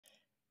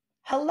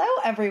Hello,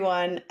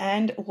 everyone,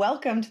 and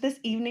welcome to this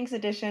evening's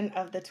edition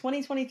of the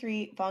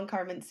 2023 Von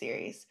Karman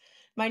series.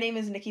 My name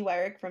is Nikki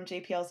Wyrick from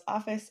JPL's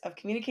Office of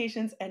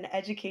Communications and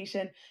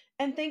Education,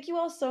 and thank you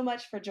all so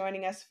much for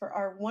joining us for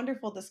our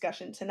wonderful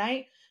discussion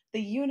tonight,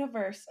 the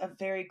universe of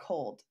very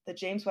cold, the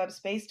James Webb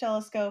Space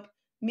Telescope,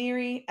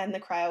 MIRI, and the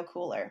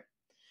Cryocooler.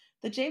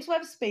 The James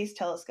Webb Space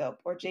Telescope,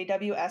 or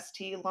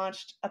JWST,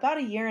 launched about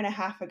a year and a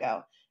half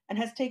ago and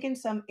has taken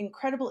some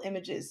incredible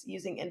images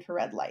using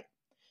infrared light.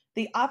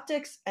 The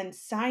optics and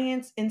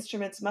science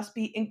instruments must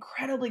be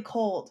incredibly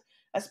cold,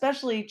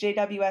 especially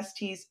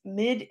JWST's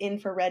mid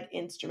infrared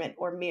instrument,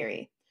 or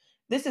MIRI.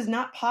 This is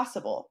not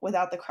possible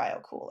without the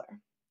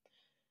cryocooler.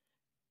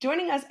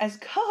 Joining us as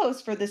co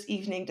host for this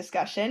evening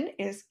discussion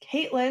is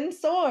Kaitlyn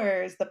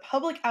Soares, the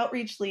public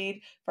outreach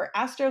lead for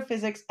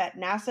astrophysics at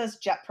NASA's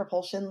Jet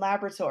Propulsion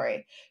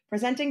Laboratory,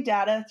 presenting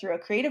data through a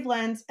creative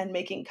lens and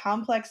making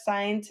complex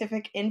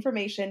scientific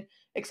information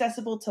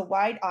accessible to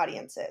wide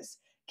audiences.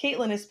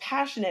 Kaitlyn is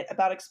passionate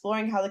about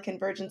exploring how the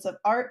convergence of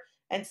art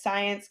and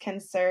science can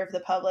serve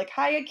the public.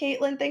 Hiya,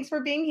 Kaitlyn. Thanks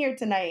for being here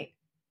tonight.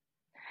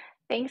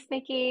 Thanks,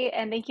 Nikki,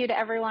 and thank you to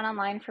everyone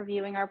online for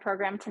viewing our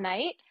program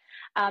tonight.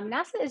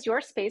 NASA is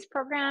your space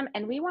program,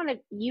 and we wanted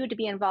you to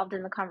be involved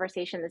in the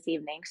conversation this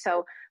evening.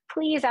 So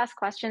please ask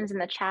questions in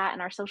the chat,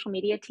 and our social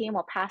media team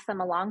will pass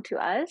them along to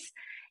us.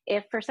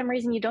 If for some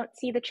reason you don't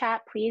see the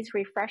chat, please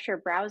refresh your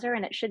browser,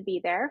 and it should be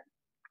there.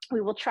 We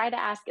will try to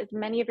ask as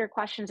many of your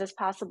questions as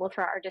possible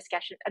throughout our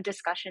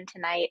discussion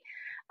tonight.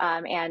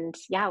 And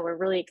yeah, we're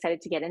really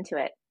excited to get into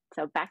it.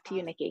 So back to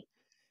you, Nikki.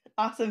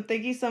 Awesome.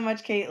 Thank you so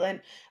much,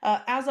 Kaitlyn.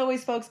 As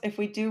always, folks, if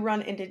we do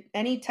run into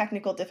any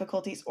technical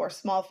difficulties or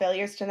small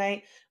failures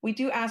tonight, we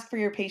do ask for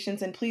your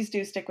patience and please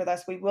do stick with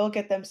us. We will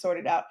get them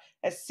sorted out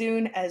as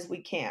soon as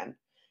we can.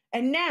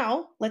 And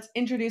now let's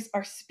introduce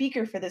our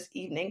speaker for this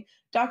evening,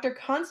 Dr.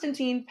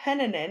 Konstantin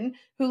Penanen,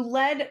 who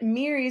led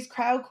MIRI's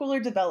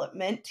cryocooler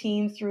development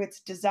team through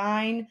its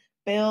design,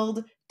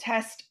 build,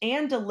 test,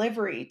 and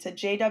delivery to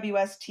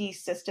JWST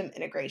system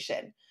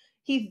integration.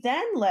 He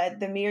then led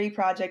the MIRI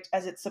project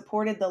as it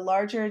supported the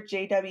larger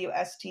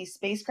JWST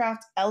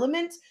spacecraft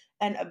element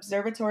and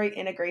observatory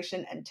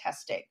integration and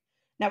testing.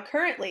 Now,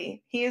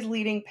 currently, he is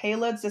leading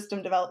payload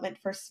system development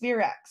for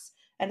SphereX,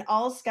 an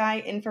all-sky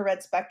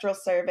infrared spectral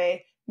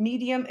survey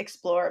medium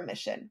explorer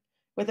mission.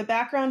 With a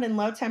background in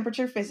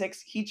low-temperature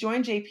physics, he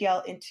joined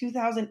JPL in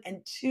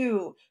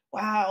 2002,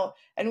 wow,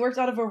 and worked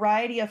on a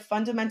variety of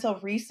fundamental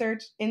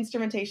research,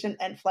 instrumentation,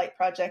 and flight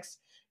projects.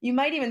 You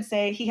might even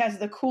say he has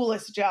the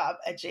coolest job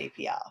at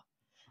JPL.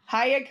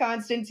 Hiya,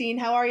 Konstantin.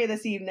 How are you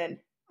this evening?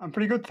 I'm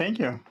pretty good, thank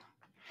you.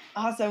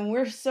 Awesome.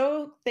 We're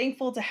so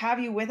thankful to have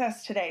you with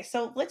us today.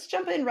 So let's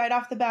jump in right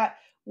off the bat.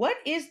 What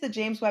is the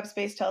James Webb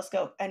Space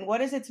Telescope and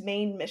what is its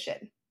main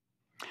mission?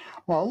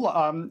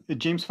 Well,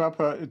 James Webb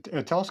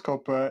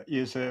Telescope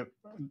is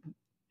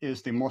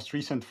the most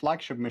recent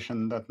flagship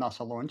mission that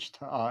NASA launched,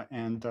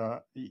 and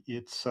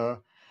it's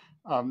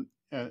an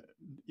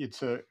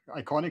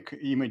iconic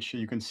image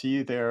you can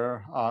see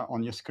there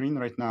on your screen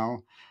right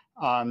now.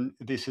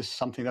 This is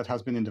something that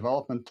has been in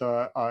development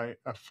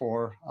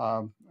for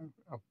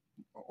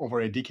over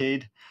a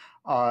decade,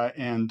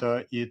 and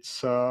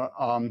it's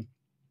going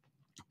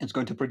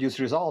to produce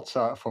results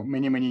for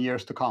many, many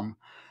years to come.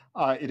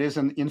 It is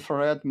an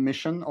infrared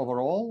mission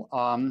overall.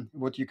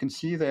 What you can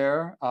see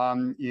there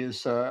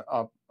is an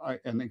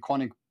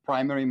iconic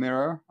primary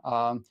mirror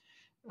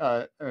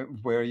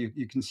where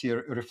you can see a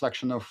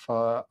reflection of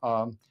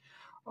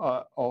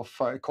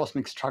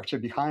cosmic structure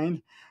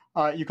behind.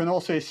 You can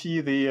also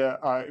see the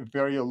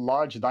very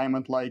large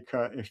diamond-like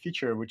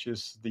feature, which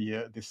is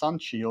the sun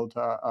shield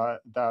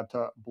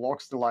that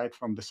blocks the light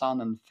from the sun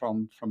and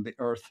from the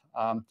Earth,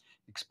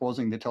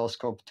 exposing the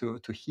telescope to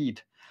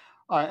heat.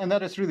 And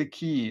that is really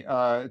key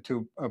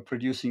to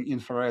producing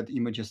infrared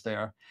images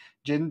there.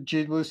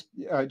 JWST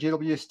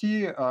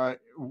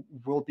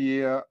will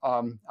be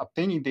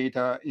obtaining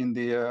data in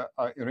the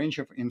range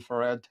of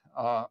infrared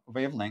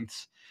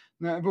wavelengths.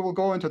 Now, we will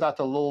go into that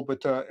a little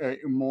bit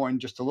more in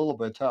just a little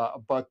bit,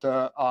 but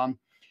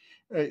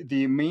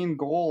the main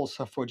goals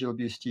for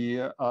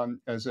JWST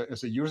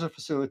as a user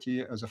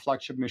facility, as a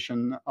flagship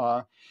mission,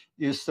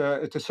 is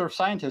to serve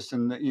scientists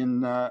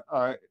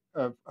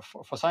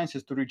for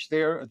scientists to reach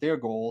their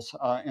goals.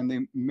 And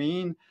the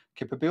main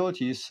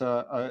capabilities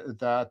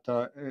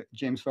that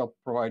James Webb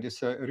provides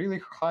is really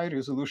high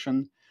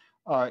resolution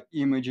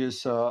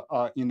images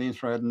in the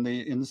infrared. And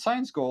the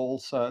science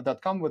goals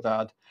that come with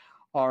that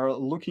are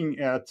looking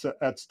at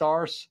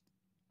stars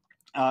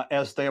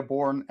as they are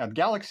born, at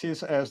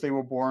galaxies as they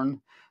were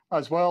born,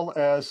 as well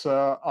as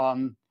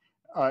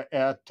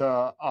at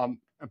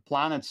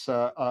planets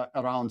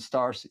around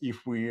stars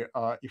if we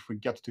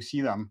get to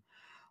see them.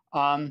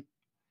 And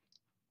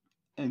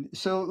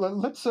so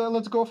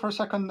let's go for a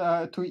second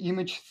to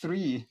image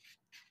 3.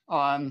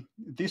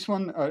 This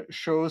one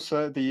shows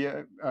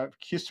the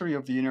history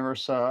of the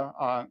universe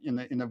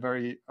in a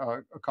very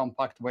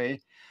compact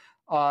way.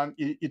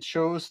 It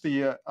shows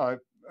the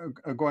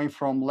going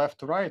from left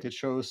to right, it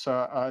shows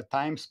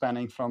time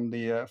spanning from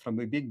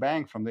the Big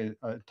Bang, from the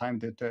time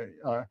that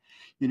the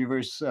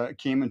universe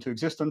came into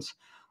existence,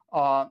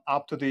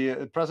 up to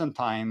the present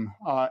time,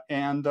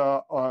 and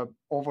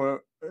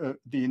over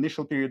the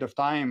initial period of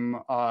time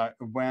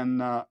when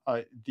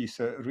this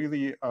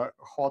really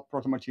hot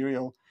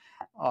protomaterial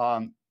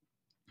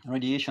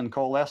radiation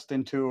coalesced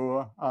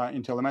into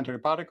elementary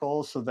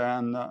particles,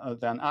 then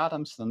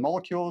atoms, then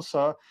molecules,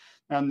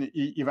 and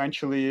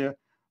eventually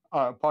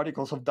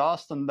particles of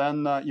dust, and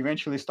then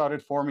eventually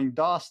started forming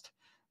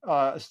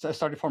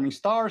started forming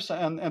stars,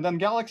 and then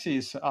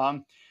galaxies.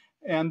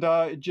 And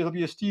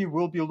JWST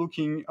will be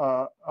looking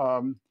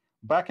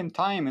back in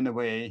time in a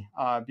way,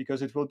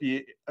 because it will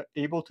be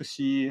able to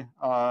see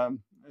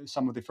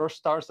some of the first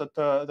stars that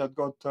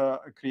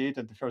got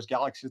created, the first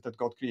galaxies that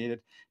got created.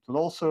 It will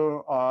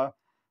also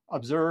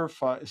observe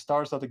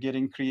stars that are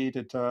getting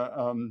created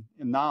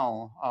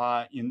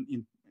now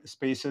in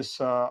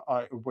spaces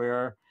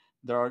where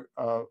there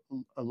are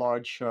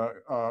large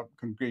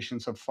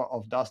congregations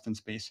of dust in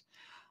space.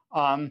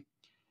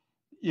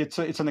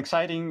 It's an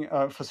exciting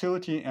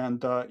facility,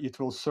 and it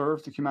will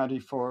serve the humanity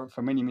for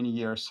many, many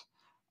years.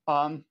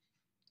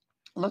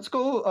 Let's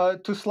go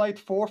to slide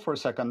 4 for a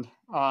second.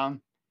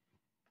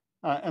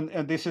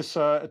 And this is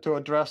to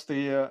address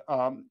the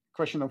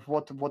question of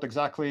what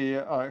exactly,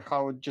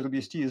 how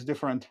JWST is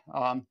different.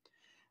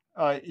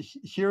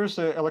 Here's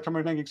the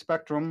electromagnetic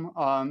spectrum.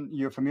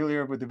 You're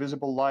familiar with the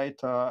visible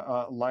light,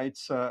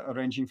 lights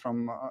ranging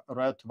from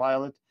red to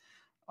violet.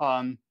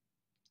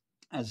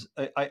 As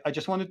I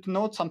just wanted to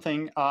note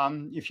something.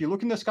 If you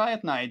look in the sky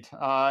at night,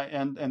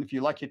 and if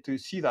you're lucky to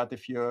see that,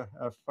 if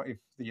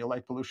the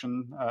light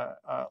pollution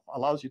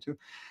allows you to,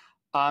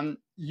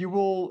 you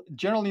will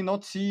generally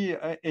not see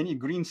any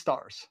green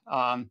stars,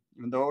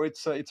 even though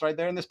it's right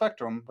there in the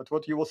spectrum. But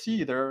what you will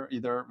see,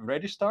 either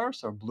reddish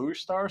stars or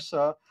bluish stars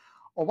or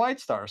white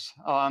stars.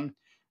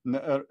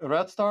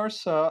 Red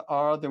stars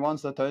are the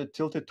ones that are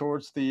tilted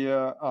towards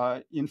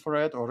the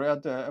infrared or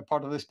red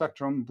part of the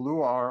spectrum.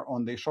 Blue are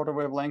on the shorter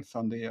wavelength,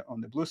 on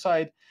the blue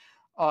side.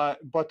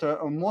 But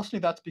mostly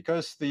that's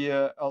because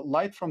the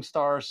light from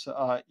stars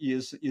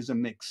is a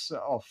mix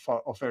of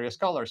various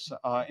colors.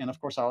 And of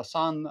course, our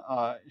sun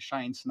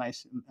shines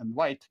nice and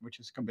white, which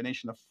is a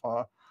combination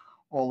of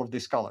all of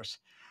these colors.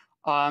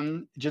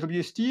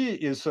 JWST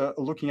is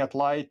looking at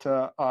light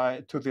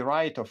to the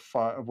right of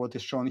what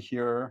is shown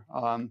here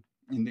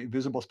in the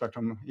visible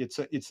spectrum. It's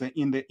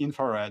in the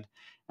infrared,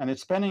 and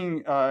it's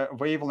spanning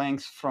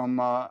wavelengths from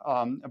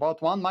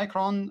about 1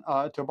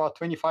 micron to about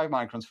 25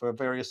 microns for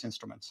various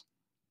instruments.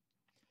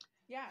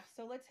 Yeah,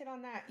 so let's hit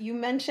on that. You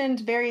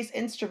mentioned various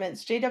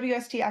instruments.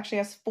 JWST actually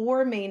has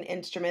 4 main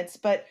instruments,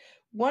 but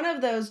one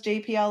of those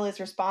JPL is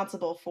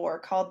responsible for,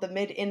 called the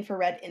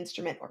Mid-Infrared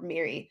Instrument, or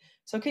MIRI.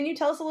 So can you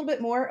tell us a little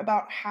bit more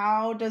about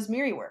how does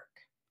MIRI work?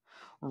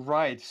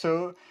 Right.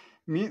 So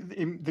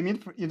the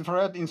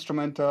mid-infrared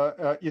instrument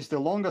is the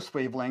longest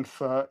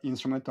wavelength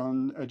instrument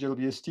on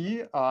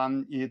JWST.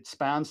 It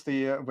spans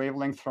the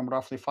wavelength from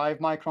roughly 5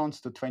 microns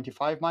to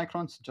 25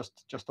 microns,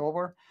 just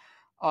over.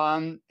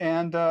 And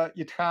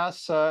it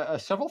has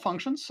several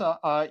functions.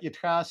 It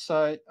has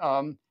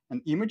an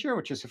imager,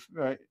 which is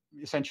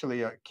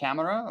essentially a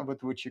camera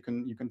with which you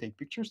can take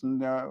pictures,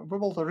 and we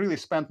will really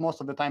spend most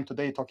of the time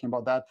today talking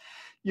about that.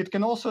 It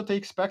can also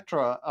take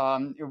spectra.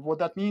 What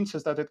that means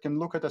is that it can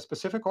look at a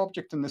specific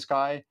object in the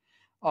sky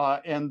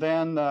and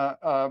then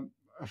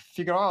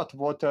figure out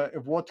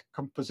what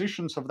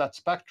compositions of that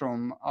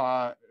spectrum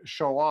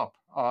show up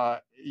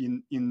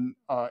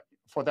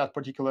for that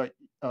particular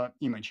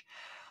image.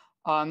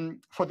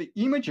 For the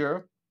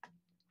imager,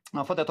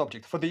 for that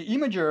object, for the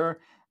imager,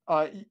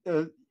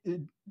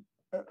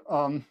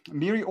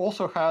 MIRI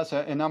also has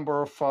a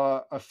number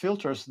of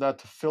filters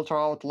that filter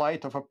out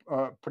light of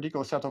a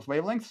particular set of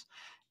wavelengths.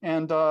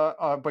 And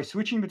by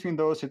switching between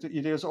those, it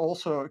is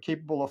also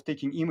capable of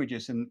taking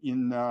images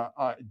in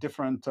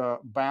different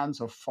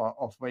bands of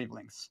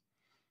wavelengths.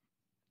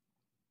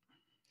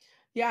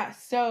 Yeah,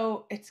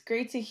 so it's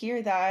great to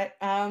hear that.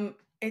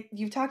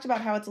 You've talked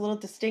about how it's a little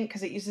distinct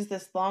because it uses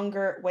this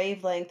longer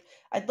wavelength.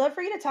 I'd love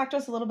for you to talk to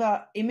us a little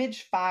about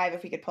image 5,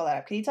 if we could pull that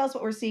up. Can you tell us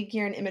what we're seeing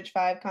here in image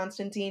 5,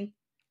 Konstantin?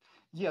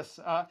 Yes,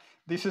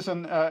 this is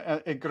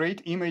a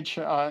great image,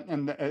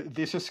 and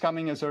this is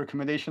coming as a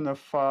recommendation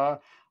of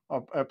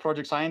a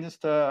project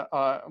scientist,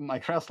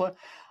 Mike Ressler.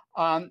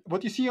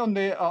 What you see on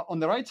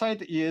the right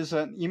side is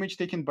an image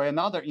taken by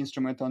another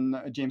instrument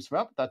on James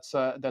Webb. That's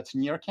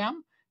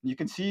NIRCam. You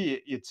can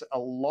see it's a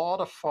lot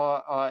of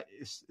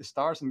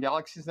stars and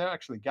galaxies there,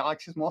 actually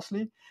galaxies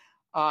mostly.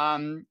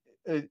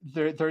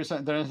 There is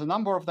a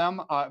number of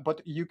them,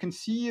 but you can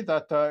see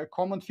that a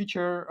common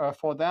feature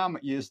for them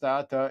is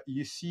that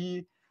you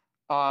see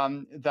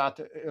that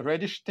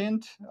reddish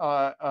tint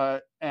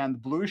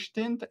and bluish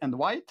tint and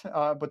white,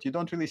 but you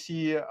don't really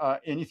see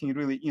anything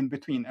really in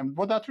between. And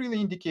what that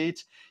really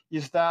indicates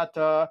is that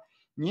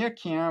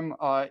NIRCam,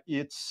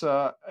 it's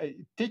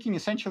taking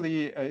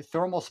essentially a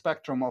thermal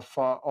spectrum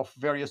of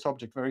various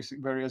objects,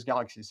 various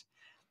galaxies.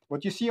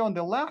 What you see on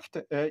the left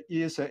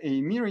is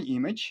a MIRI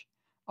image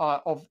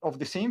of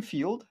the same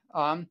field.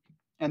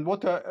 And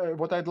what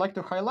I'd like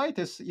to highlight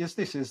is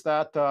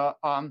that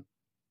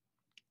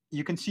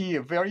you can see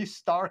very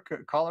stark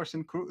colors,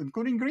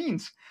 including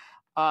greens.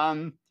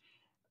 Mike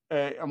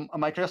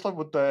Ressler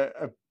would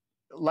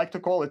like to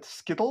call it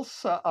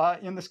Skittles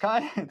in the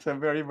sky. It's a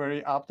very,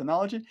 very apt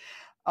analogy.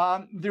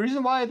 The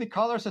reason why the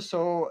colors are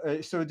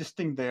so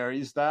distinct there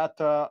is that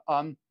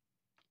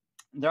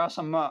there are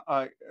some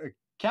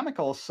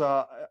chemicals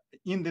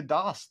in the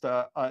dust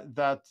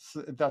that's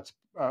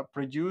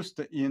produced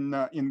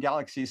in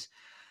galaxies.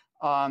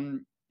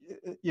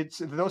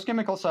 Those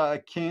chemicals are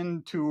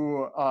akin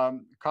to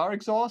car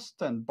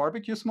exhaust and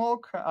barbecue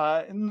smoke.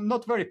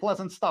 Not very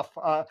pleasant stuff,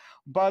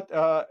 but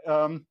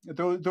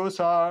those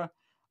are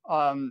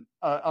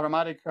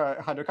aromatic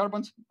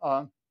hydrocarbons.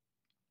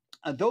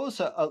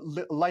 Those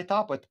light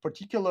up at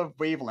particular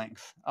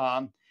wavelength.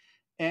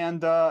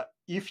 And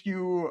if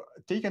you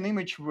take an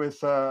image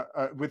with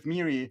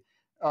MIRI,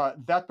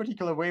 that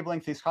particular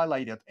wavelength is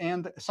highlighted.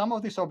 And some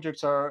of these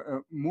objects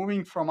are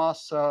moving from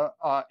us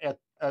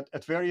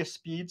at various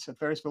speeds, at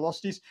various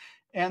velocities.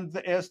 And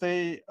as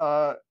they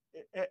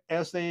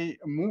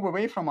move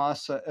away from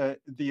us,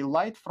 the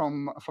light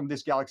from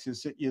these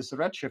galaxies is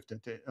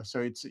redshifted.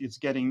 So it's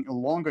getting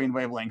longer in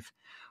wavelength.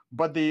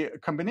 But the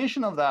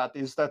combination of that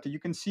is that you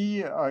can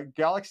see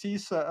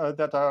galaxies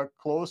that are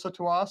closer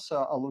to us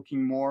are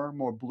looking more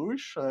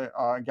bluish.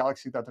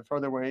 Galaxies that are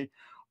further away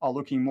are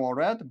looking more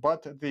red,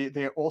 but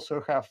they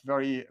also have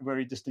very,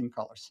 very distinct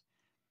colors.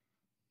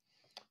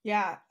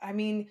 Yeah, I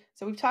mean,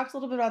 so we've talked a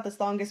little bit about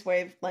this longest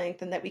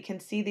wavelength and that we can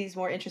see these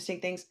more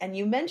interesting things. And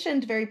you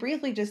mentioned very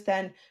briefly just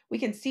then, we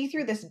can see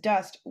through this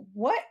dust.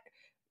 Why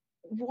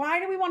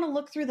do we want to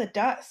look through the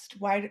dust?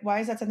 Why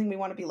is that something we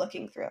want to be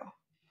looking through?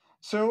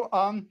 So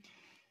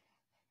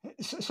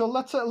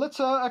let's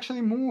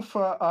actually move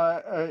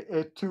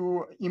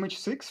to image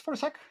 6 for a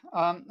sec,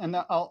 and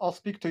I'll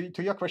speak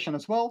to your question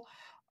as well.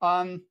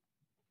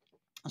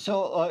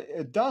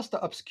 Dust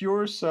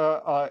obscures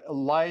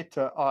light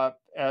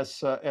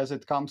as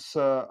it comes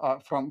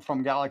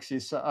from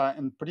galaxies,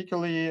 and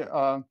particularly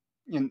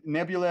in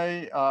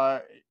nebulae.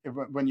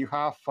 When you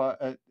have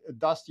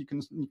dust, you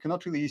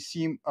cannot really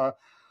see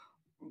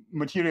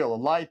material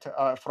light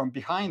from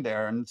behind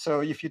there. And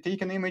so if you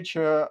take an image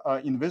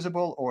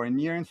invisible or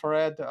near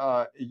infrared,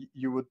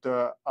 you would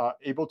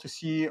able to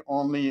see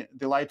only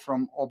the light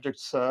from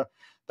objects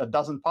that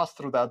doesn't pass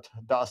through that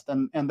dust.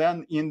 And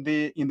then in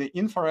the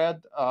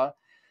infrared,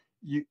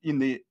 in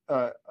the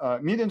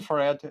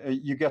mid-infrared,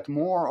 you get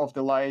more of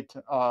the light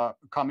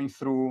coming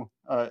through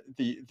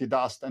the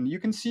dust. And you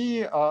can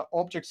see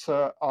objects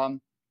that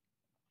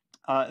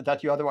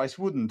you otherwise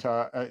wouldn't.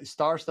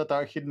 Stars that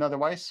are hidden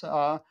otherwise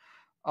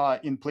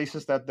in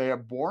places that they are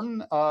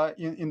born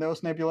in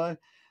those nebulae.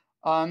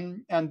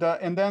 And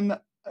then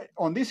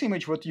on this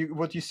image, what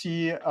you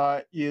see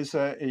is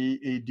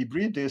a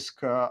debris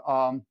disk.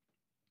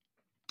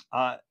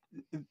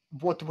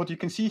 What you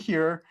can see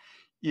here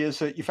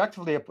is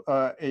effectively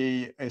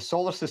a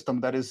solar system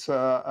that is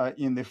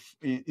in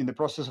the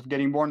process of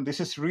getting born.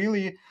 This is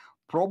really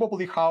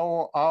probably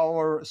how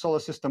our solar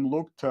system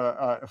looked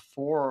 4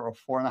 or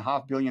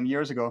 4.5 billion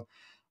years ago.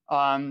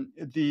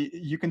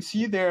 You can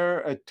see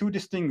there 2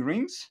 distinct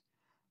rings.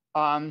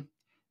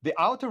 The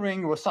outer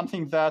ring was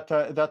something that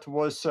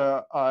was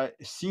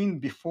seen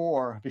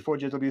before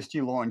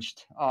JWST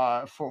launched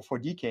for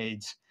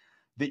decades.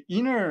 The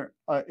inner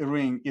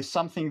ring is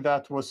something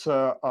that was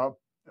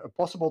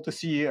possible to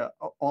see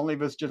only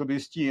with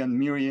JWST and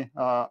MIRI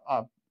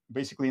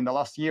basically in the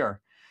last year.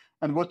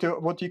 And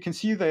what you can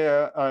see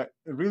there,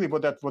 really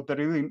what that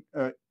really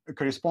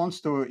corresponds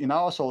to in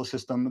our solar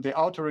system, the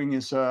outer ring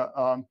is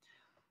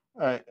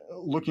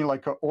looking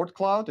like an Oort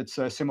cloud. It's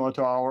similar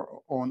to our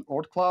own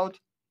Oort cloud.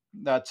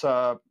 That's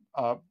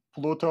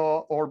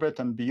Pluto orbit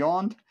and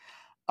beyond.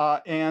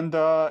 And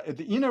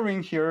the inner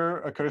ring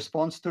here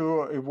corresponds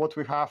to what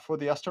we have for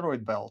the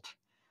asteroid belt.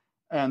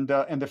 And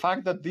the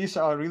fact that these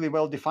are really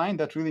well defined,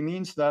 that really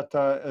means that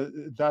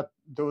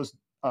those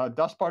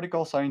dust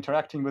particles are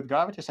interacting with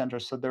gravity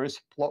centers. So there is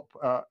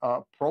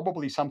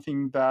probably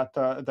something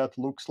that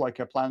looks like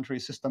a planetary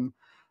system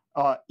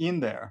in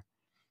there.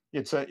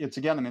 It's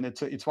again, I mean,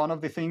 it's one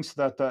of the things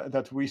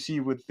that we see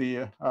with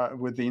the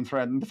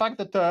infrared, and the fact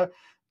that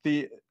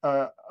the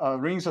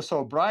rings are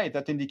so bright,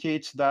 that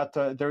indicates that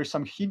there is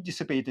some heat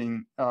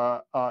dissipating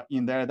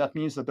in there. That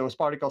means that those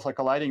particles are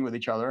colliding with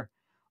each other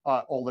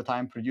all the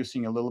time,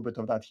 producing a little bit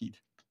of that heat.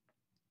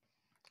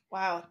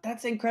 Wow,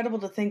 that's incredible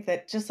to think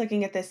that just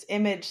looking at this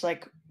image,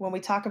 like when we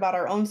talk about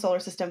our own solar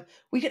system,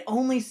 we can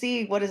only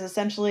see what is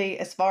essentially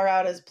as far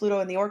out as Pluto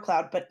and the Oort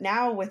cloud. But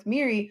now with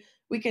MIRI,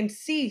 we can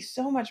see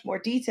so much more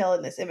detail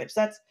in this image.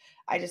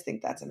 I just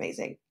think that's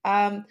amazing.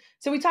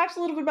 So we talked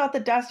a little bit about the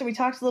dust and we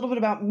talked a little bit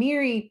about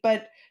MIRI,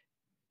 but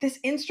this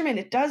instrument,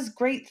 it does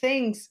great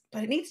things,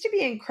 but it needs to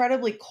be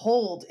incredibly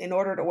cold in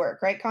order to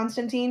work, right,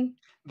 Konstantin?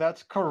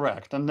 That's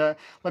correct. And let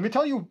me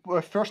tell you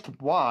first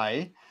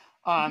why.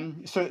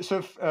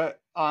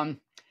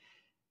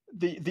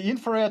 the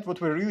infrared,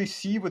 what we really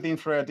see with the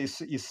infrared is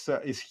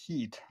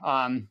heat.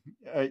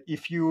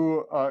 If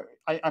you,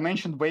 I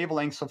mentioned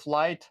wavelengths of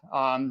light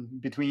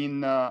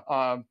between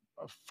 5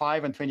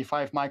 and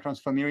 25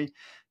 microns for MIRI.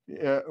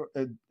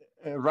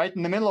 Right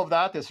in the middle of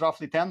that is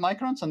roughly 10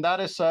 microns, and that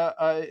is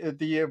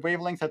the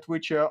wavelength at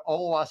which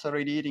all of us are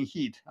radiating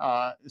heat.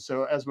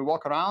 So as we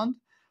walk around,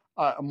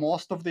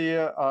 most of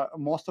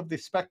the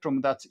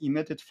spectrum that's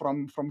emitted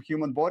from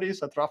human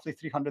bodies at roughly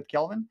 300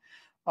 Kelvin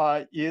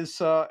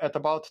is at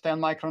about 10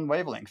 micron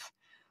wavelength.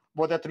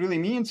 What that really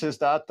means is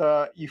that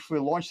if we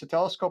launch the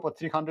telescope at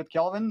 300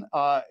 Kelvin,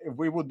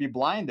 we would be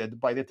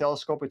blinded by the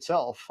telescope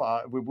itself.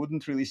 We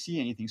wouldn't really see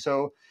anything.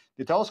 So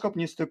the telescope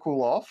needs to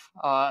cool off.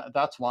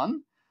 That's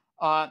one.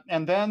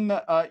 And then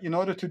in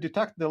order to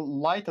detect the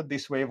light at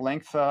this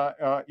wavelength,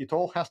 it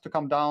all has to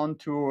come down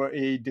to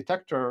a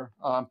detector.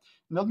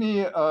 Let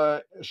me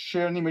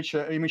share an image,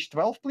 image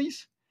 12,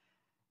 please.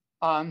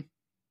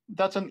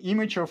 That's an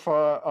image of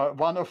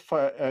one of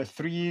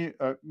 3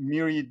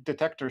 MIRI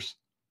detectors.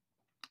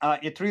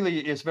 It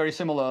really is very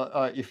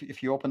similar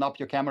if you open up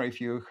your camera, if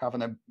you have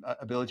an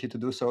ability to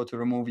do so, to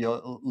remove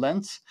your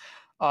lens,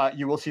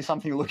 you will see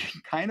something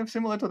looking kind of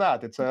similar to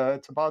that.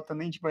 It's about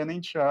an inch by an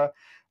inch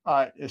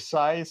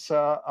size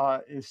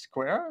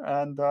square,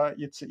 and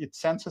it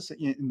senses,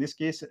 in this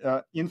case,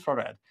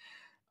 infrared.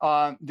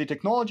 The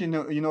technology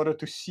in order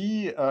to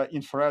see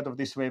infrared of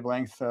this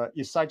wavelength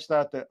is such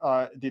that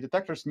the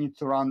detectors need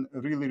to run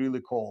really,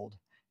 really cold.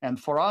 And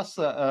for us,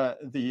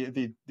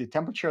 the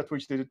temperature at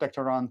which the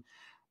detector run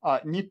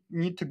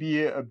need to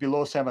be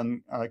below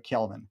 7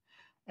 Kelvin.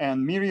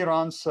 And MIRI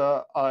runs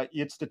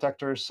its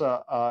detectors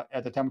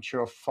at a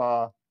temperature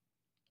of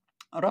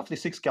roughly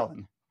 6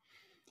 Kelvin.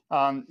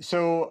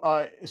 So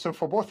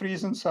for both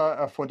reasons,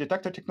 for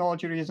detector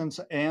technology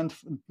reasons and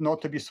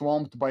not to be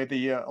swamped by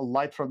the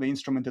light from the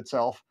instrument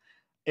itself,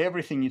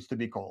 everything needs to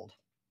be cold.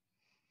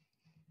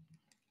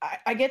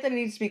 I get that it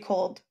needs to be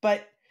cold,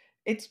 but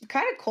it's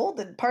kind of cold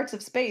in parts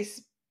of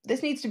space.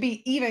 This needs to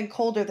be even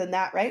colder than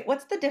that, right?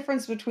 What's the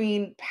difference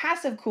between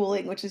passive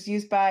cooling, which is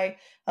used by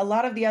a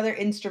lot of the other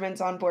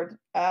instruments on board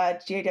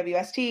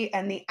JWST,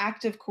 and the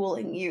active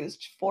cooling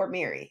used for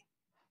MIRI?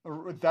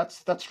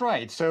 That's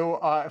right. So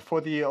for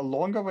the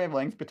longer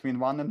wavelength between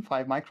 1 and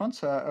 5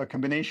 microns, a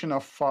combination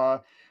of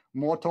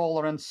more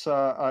tolerance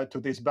to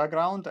this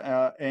background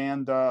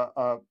and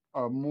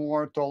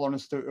more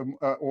tolerance to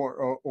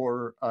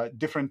or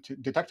different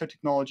detector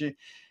technology,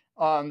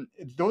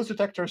 those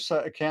detectors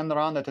can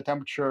run at a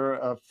temperature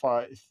of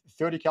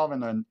 30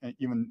 Kelvin and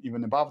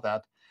even above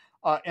that.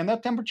 And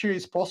that temperature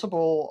is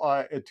possible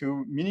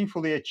to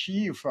meaningfully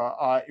achieve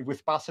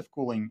with passive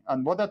cooling.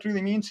 And what that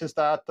really means is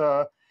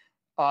that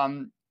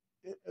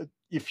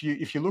if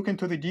you look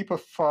into the deep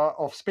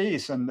of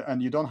space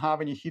and you don't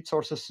have any heat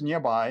sources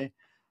nearby,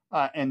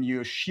 and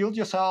you shield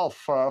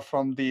yourself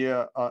from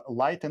the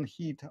light and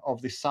heat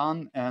of the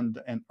sun and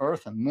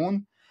Earth and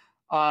Moon,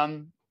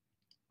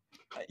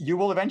 you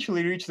will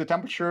eventually reach the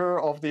temperature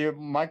of the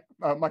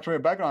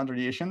microwave background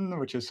radiation,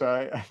 which is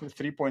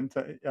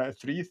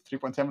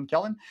 3.7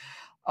 Kelvin.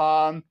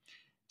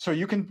 So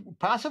you can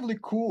passively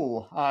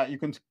cool. You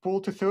can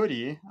cool to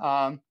 30.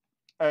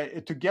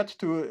 To get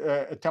to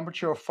a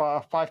temperature of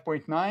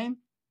 5.9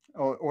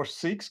 or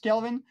 6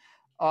 Kelvin,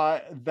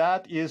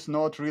 that is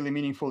not really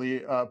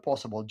meaningfully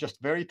possible.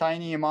 Just very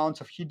tiny amounts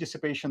of heat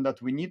dissipation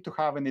that we need to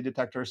have in the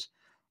detectors,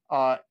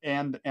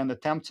 and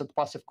attempts at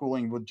passive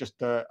cooling would just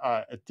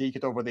take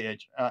it over the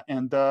edge.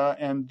 And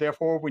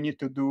therefore, we need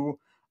to do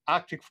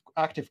active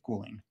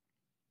cooling.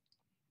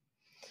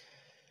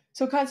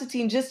 So,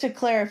 Konstantin, just to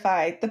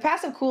clarify, the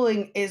passive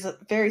cooling is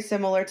very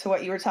similar to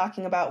what you were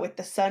talking about with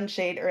the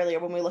sunshade earlier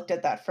when we looked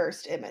at that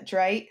first image,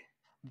 right?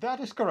 That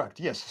is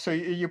correct. Yes. So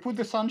you put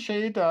the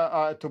sunshade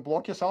to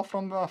block yourself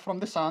from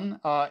the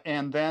sun,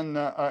 and then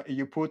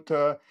you put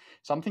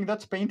something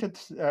that's painted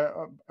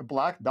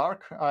black,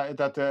 dark,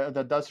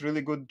 that does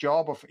really good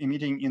job of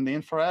emitting in the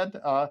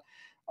infrared.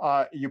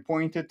 You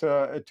point it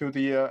to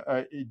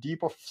the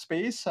deep of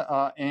space,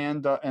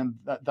 and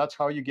that's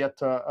how you get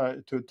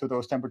to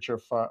those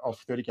temperatures of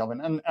 30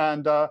 Kelvin.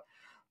 And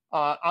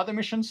other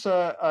missions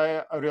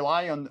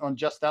rely on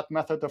just that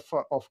method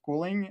of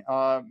cooling.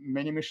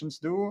 Many missions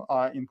do,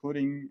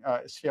 including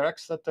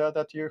SphereX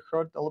that you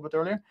heard a little bit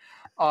earlier.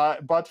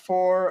 But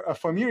for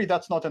MIRI,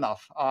 that's not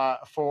enough.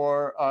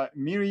 For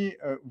MIRI,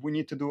 we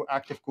need to do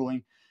active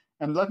cooling.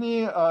 And let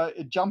me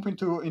jump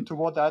into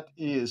what that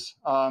is.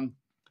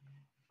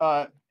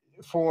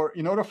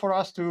 In order for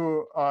us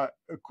to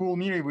cool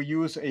MIRI, we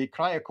use a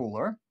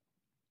Cryocooler.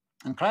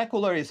 And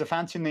Cryocooler is a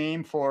fancy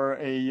name for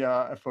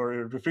a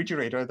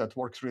refrigerator that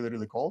works really,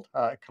 really cold.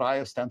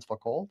 Cryo stands for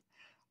cold.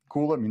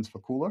 Cooler means for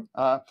cooler.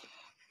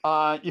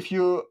 If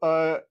you,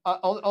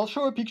 I'll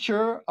show a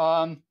picture.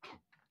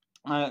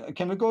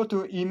 Can we go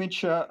to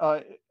image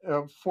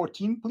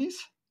 14,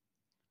 please?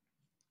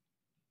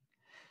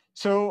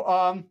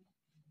 So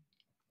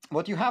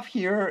what you have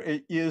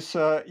here is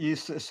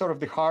sort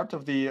of the heart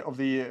of the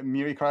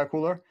MIRI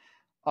Cryocooler.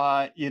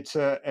 It's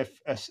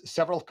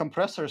several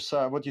compressors.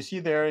 What you see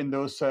there in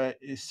those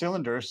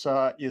cylinders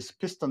is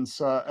pistons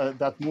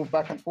that move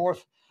back and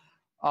forth.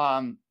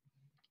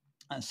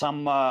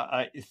 Some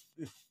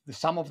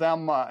of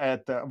them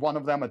at one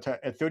of them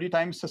at 30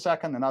 times a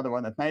second, another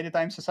one at 90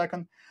 times a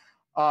second,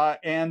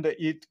 and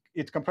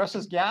it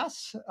compresses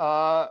gas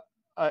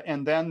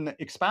and then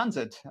expands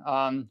it.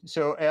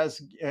 So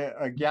as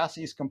gas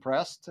is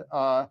compressed,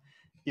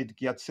 it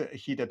gets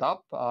heated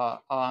up.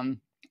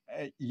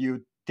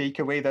 You take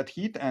away that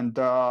heat and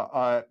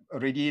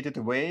radiate it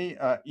away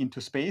into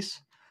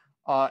space.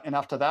 And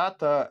after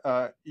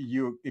that,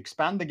 you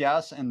expand the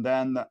gas, and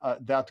then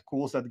that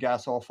cools that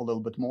gas off a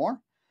little bit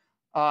more.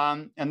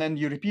 And then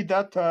you repeat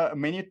that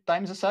many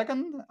times a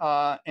second,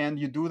 and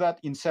you do that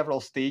in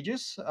several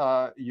stages.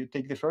 You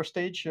take the first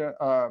stage,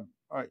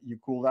 you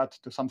cool that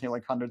to something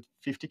like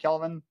 150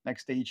 Kelvin,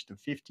 next stage to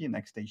 50,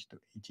 next stage to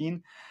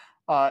 18.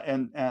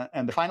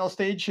 And the final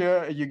stage,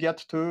 you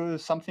get to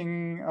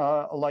something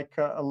like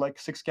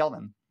 6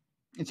 Kelvin.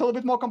 It's a little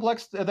bit more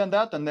complex than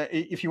that, and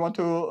if you want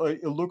to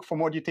look for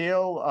more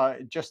detail,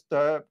 just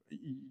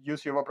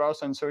use your web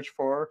browser and search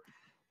for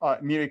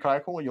MIRI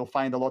Cryocooler. You'll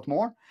find a lot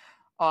more.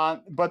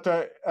 But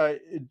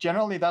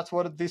generally, that's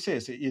what this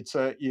is. It's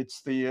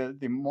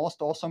the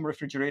most awesome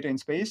refrigerator in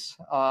space.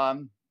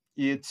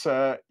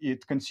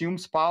 It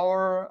consumes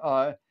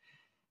power.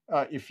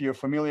 If you're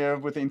familiar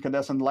with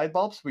incandescent light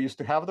bulbs, we used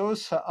to have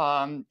those.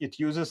 It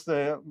uses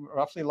the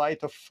roughly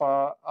light of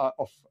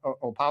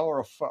power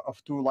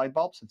of 2 light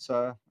bulbs. It's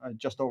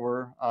just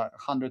over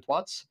 100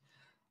 watts,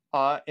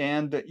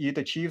 and it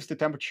achieves the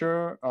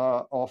temperature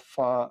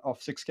of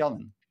 6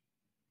 Kelvin.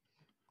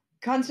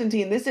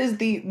 Konstantin, this is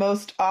the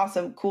most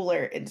awesome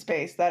cooler in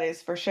space, that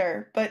is for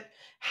sure. But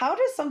how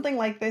does something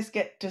like this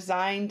get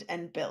designed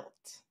and built?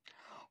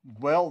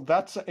 Well,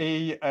 that's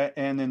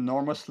an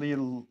enormously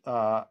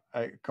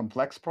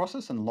complex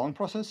process and long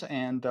process,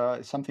 and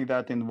something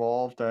that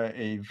involved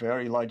a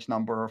very large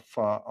number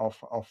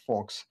of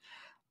folks.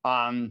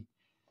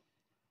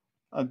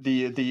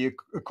 The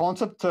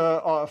concept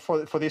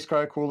for this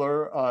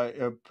cryocooler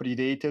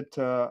predated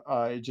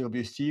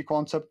JWST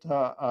concept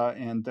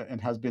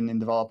and has been in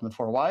development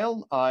for a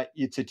while.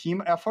 It's a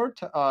team effort.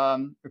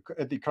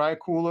 The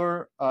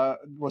cryocooler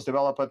was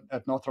developed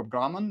at Northrop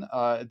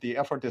Grumman. The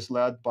effort is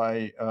led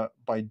by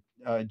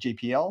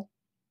JPL.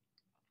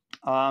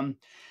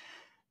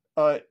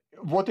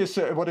 What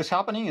is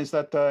happening is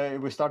that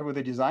we start with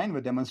the design. We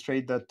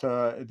demonstrate that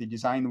the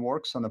design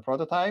works on the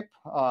prototype.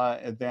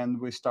 Then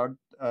we start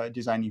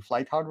designing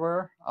flight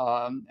hardware,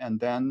 and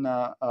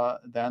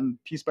then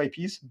piece by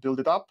piece build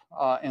it up,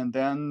 and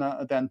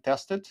then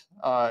test it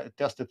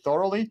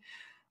thoroughly.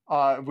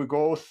 We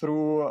go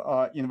through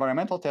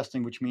environmental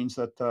testing, which means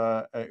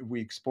that we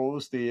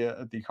expose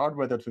the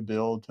hardware that we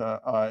build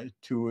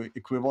to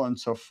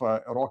equivalents of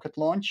rocket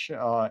launch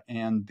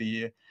and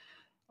the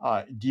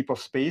deep of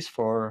space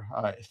for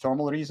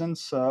thermal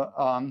reasons.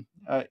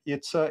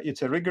 It's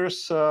a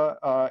rigorous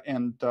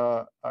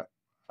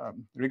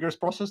rigorous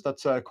process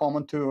that's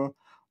common to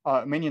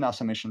many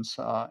NASA missions,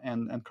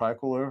 and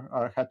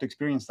Cryocooler had to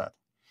experience that.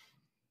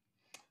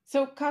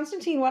 So,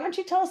 Konstantin, why don't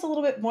you tell us a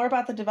little bit more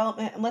about the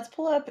development, and let's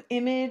pull up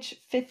image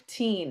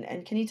 15.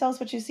 And can you tell us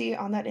what you see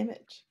on that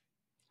image?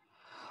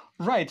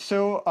 Right.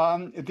 So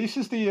this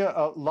is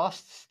the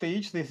last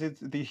stage. This is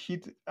the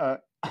heat.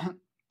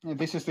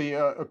 This is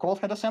the cold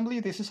head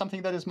assembly. This is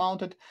something that is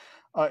mounted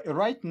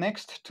right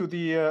next to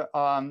the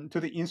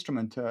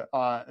instrument,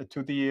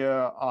 to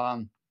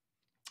the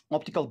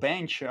optical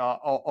bench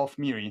of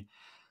MIRI.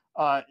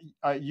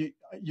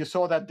 You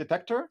saw that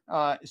detector.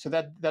 So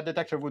that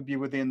detector would be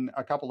within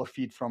a couple of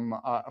feet from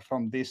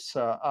this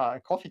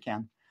coffee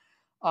can.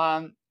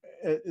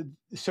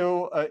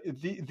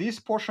 This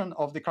portion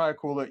of the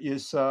cryocooler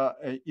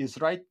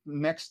is right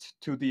next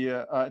to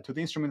the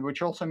instrument,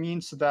 which also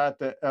means that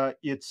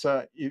it's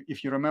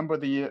if you remember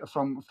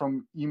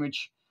from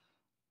image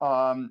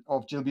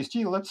of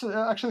JWST, let's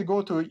actually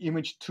go to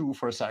image 2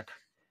 for a sec.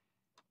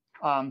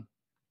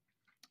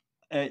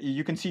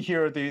 You can see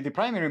here the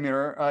primary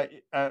mirror.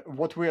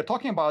 What we are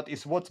talking about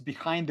is what's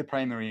behind the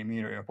primary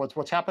mirror.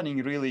 What's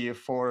happening really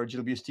for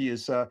JWST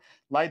is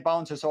light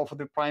bounces off of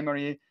the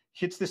primary,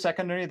 hits the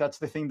secondary. That's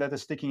the thing that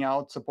is sticking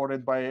out,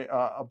 supported by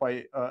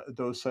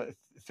those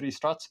 3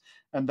 struts,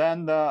 and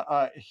then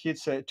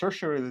hits a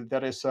tertiary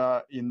that is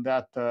in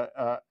that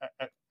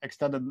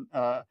extended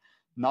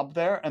knob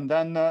there, and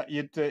then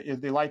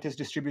the light is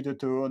distributed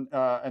to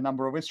a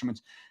number of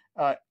instruments.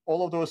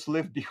 All of those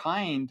live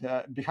behind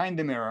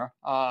the mirror,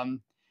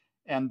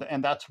 and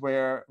that's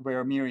where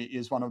MIRI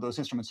is one of those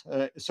instruments.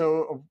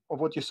 So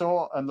what you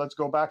saw, and let's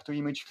go back to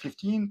image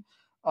 15.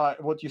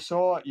 What you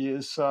saw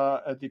is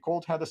the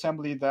cold head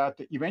assembly that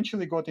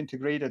eventually got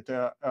integrated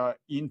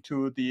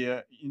into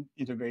the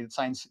integrated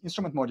science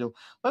instrument module.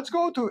 Let's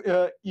go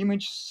to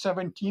image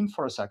 17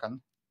 for a second.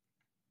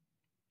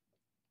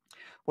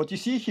 What you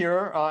see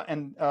here,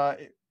 and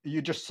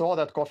you just saw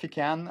that coffee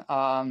can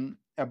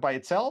by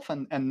itself,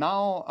 and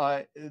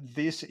now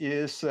this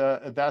is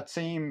that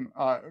same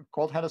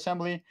cold head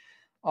assembly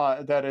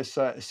that is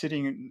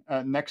sitting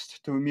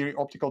next to MIRI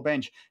optical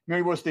bench.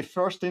 MIRI was the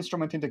first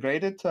instrument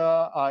integrated.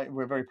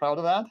 We're very proud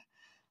of that.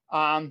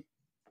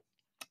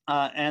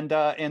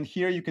 And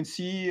here you can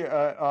see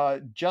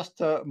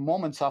just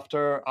moments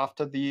after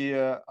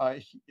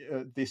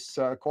this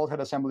cold head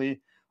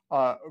assembly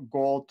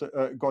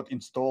got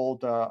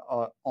installed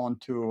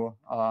onto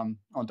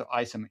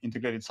ISIM,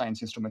 Integrated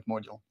Science Instrument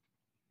Module.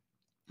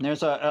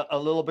 There's a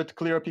little bit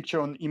clearer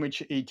picture on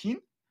image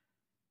 18.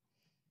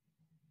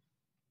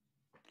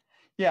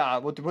 Yeah,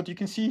 what you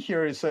can see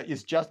here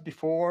is just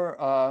before.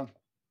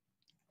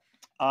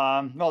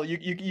 Well,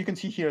 you can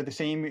see here the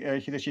same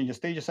heat exchanger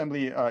stage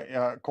assembly,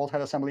 cold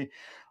head assembly,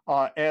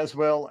 as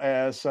well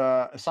as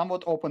a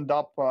somewhat opened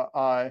up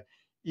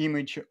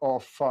image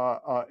of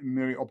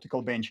MIRI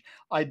optical bench.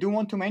 I do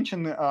want to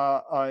mention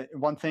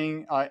one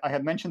thing. I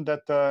had mentioned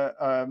that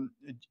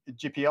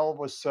JPL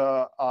was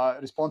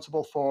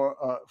responsible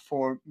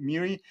for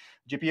MIRI.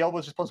 JPL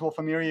was responsible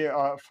for MIRI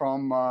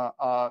from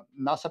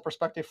NASA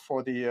perspective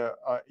for the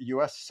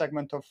US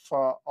segment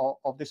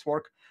of this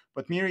work.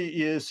 But MIRI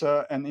is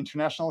an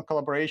international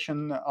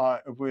collaboration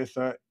with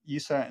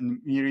ESA and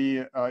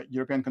MIRI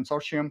European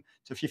Consortium.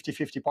 It's a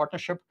 50-50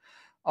 partnership.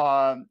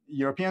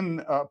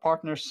 European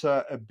partners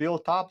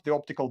built up the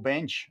optical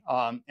bench,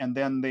 and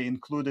then they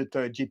included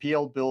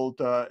JPL built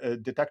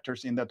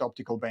detectors in that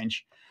optical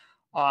bench.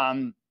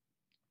 And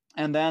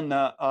then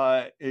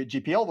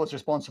JPL was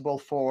responsible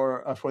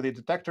for the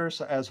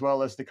detectors as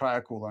well as the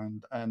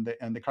cryocooler, and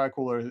the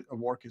cryocooler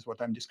work is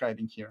what I'm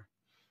describing here.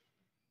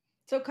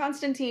 So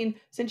Konstantin,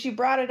 since you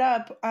brought it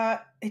up,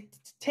 it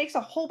takes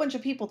a whole bunch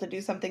of people to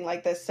do something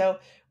like this. So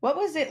what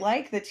was it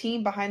like, the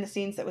team behind the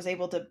scenes that was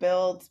able to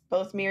build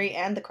both MIRI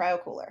and the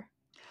cryocooler?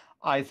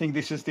 I think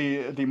this is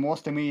the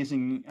most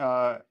amazing,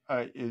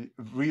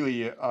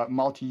 really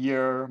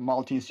multi-year,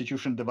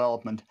 multi-institution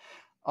development.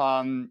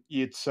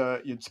 It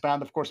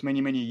spanned, of course,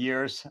 many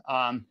years.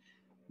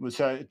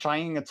 Was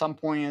trying at some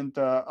point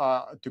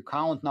to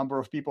count number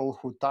of people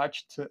who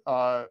touched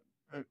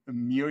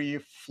MIRI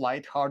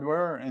flight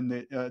hardware, and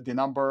the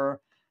number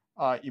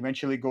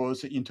eventually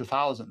goes into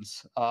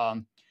thousands.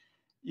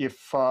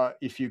 If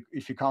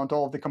you count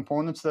all of the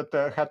components that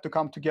had to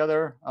come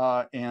together,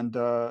 and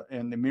the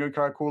MIRI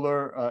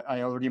cryocooler,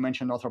 I already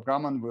mentioned Northrop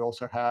Grumman. We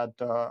also had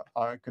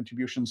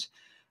contributions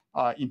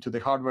into the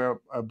hardware,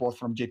 both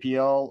from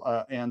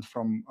JPL and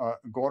from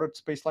Goddard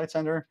Space Flight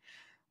Center.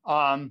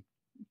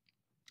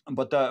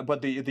 But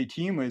the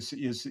team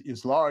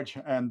is large,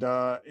 and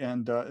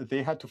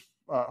they had to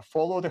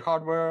follow the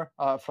hardware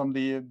from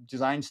the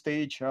design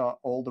stage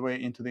all the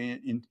way into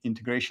the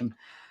integration.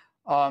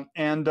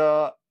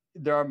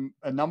 There are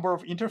a number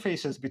of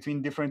interfaces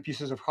between different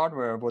pieces of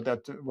hardware. What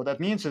that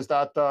means is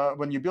that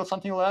when you build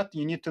something like that,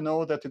 you need to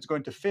know that it's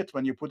going to fit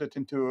when you put it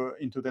into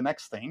the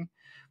next thing,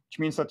 which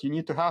means that you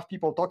need to have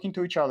people talking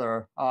to each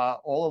other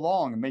all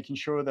along, making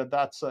sure that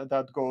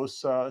that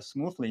goes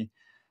smoothly.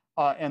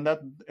 And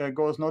that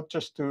goes not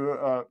just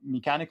to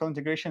mechanical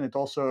integration. It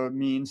also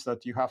means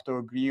that you have to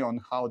agree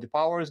on how the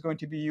power is going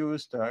to be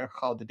used,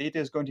 how the data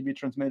is going to be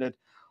transmitted.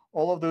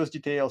 All of those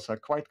details are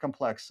quite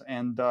complex,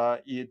 and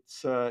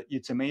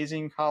it's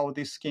amazing how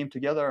this came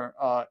together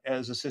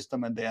as a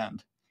system at the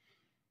end.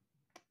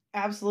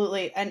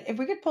 Absolutely. And if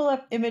we could pull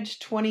up image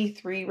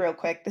 23 real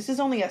quick, this is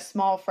only a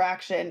small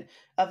fraction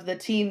of the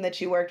team that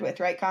you worked with,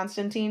 right,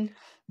 Konstantin?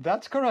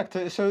 That's correct.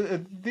 So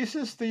this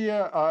is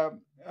the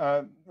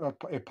a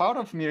part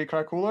of MIRI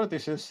cryocooler.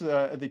 This is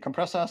the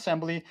compressor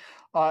assembly.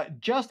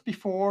 Just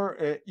before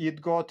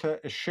it got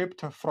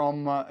shipped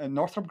from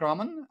Northrop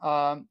Grumman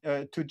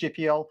to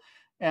JPL,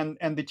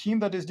 and the team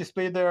that is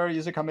displayed there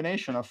is a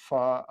combination of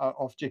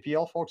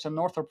JPL folks and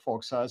Northrop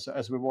folks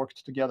as we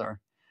worked together.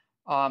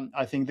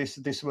 I think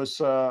this was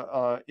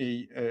a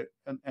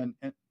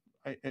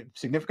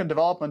significant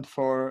development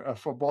for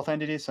both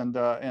entities, and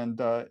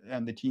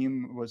the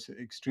team was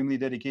extremely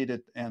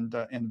dedicated and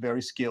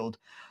very skilled.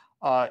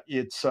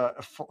 It's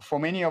for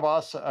many of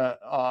us,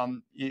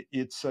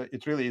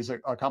 it really is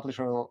an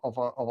accomplishment of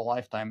a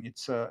lifetime.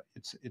 It's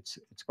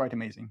quite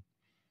amazing.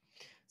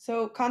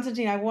 So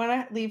Konstantin, I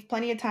want to leave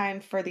plenty of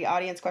time for the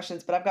audience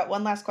questions, but I've got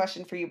one last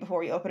question for you before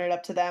we open it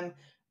up to them.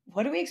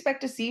 What do we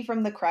expect to see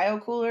from the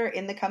cryocooler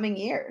in the coming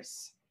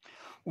years?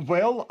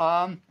 Well,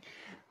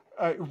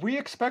 we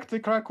expect the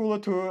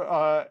cryocooler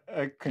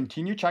to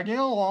continue chugging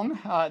along.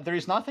 There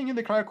is nothing in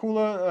the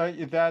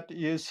cryocooler that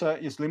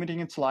is limiting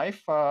its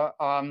life.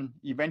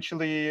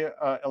 Eventually,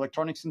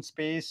 electronics in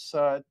space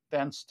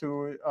tends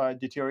to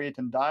deteriorate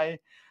and die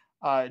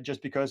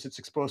just because it's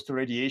exposed to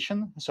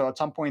radiation. So at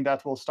some point,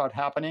 that will start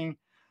happening.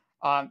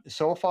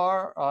 So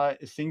far,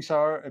 things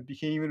are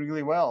behaving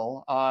really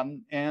well,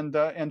 and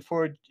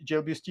for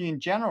JWST in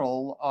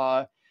general.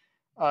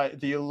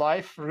 The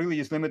life really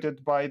is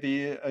limited by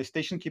the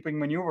station-keeping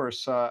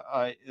maneuvers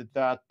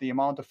that the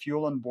amount of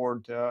fuel on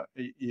board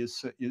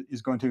is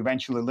going to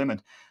eventually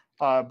limit.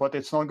 But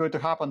it's not going to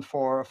happen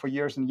for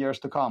years and years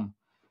to come.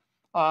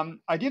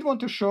 I did want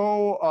to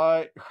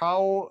show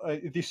how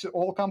this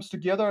all comes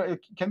together.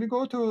 Can we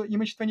go to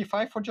image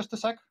 25 for just a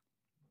sec?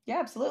 Yeah,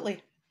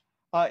 absolutely.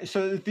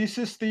 So this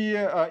is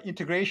the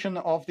integration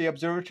of the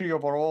observatory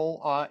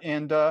overall,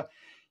 and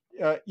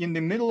in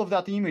the middle of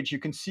that image, you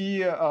can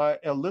see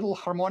a little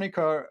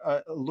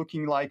harmonica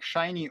looking like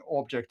shiny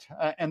object,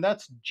 and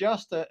that's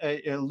just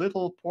a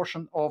little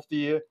portion of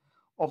the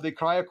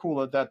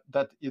cryocooler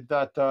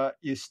that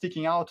is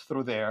sticking out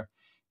through there.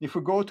 If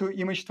we go to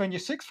image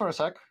 26 for a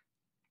sec,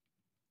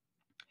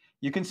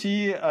 you can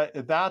see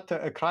that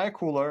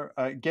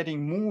cryocooler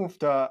getting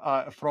moved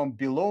from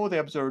below the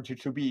observatory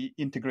to be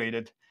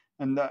integrated,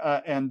 and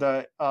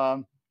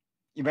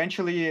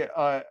eventually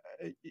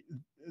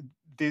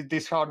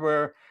this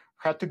hardware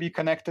had to be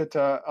connected.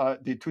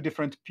 The two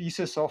different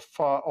pieces of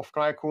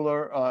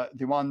Cryocooler,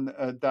 the one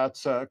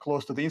that's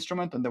close to the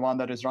instrument and the one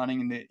that is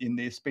running in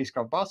the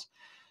spacecraft bus,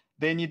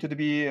 they needed to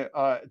be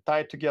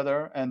tied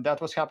together, and that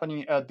was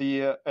happening at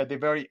the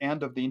very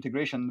end of the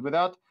integration. With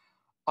that,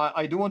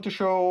 I do want to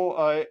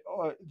show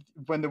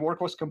when the work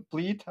was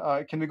complete.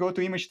 Can we go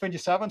to image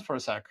 27 for a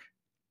sec?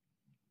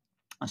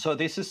 So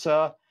this is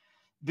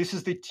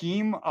the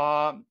team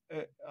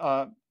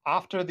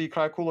after the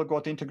Cryocooler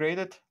got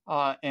integrated,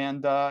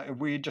 and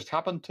we just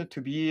happened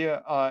to be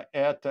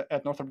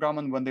at Northrop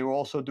Grumman when they were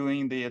also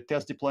doing the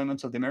test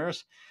deployments of the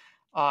MIRIs.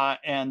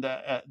 And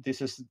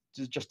this is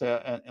just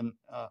a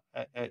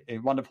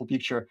wonderful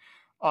picture.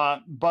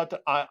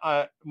 But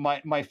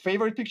my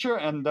favorite picture,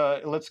 and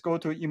let's go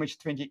to image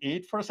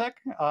 28 for a sec.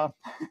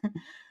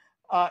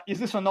 Is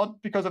this one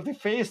not because of the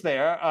face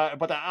there,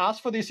 but I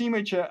asked for this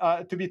image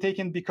to be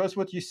taken because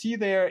what you see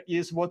there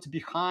is what's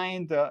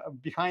behind the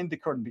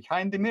curtain,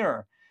 behind the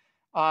mirror.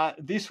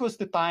 This was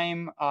the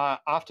time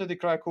after the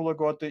Cryocooler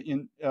got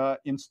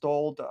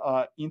installed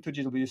into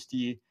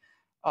JWST.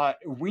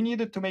 We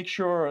needed to make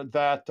sure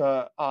that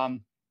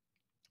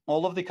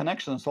all of the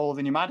connections, all of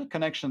the pneumatic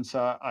connections,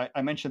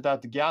 I mentioned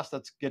that the gas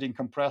that's getting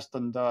compressed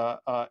and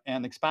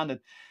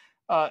expanded,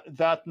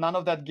 that none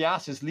of that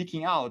gas is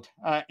leaking out.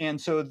 And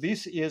so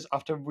this is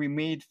after we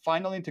made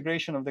final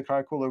integration of the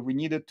Cryocooler, we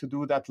needed to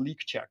do that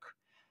leak check.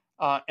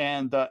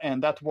 And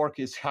that work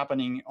is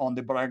happening on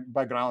the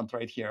background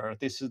right here.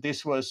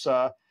 This was,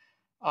 I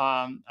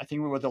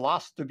think we were the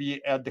last to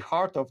be at the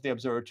heart of the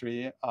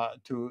observatory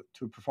to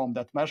perform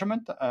that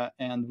measurement.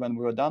 And when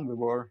we were done, we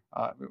were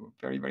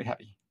very, very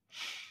happy.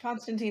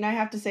 Konstantin, I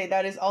have to say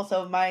that is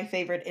also my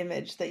favorite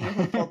image that you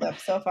have pulled up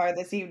so far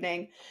this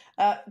evening.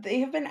 They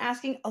have been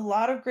asking a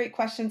lot of great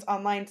questions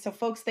online. So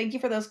folks, thank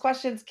you for those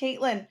questions.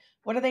 Kaitlyn,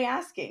 what are they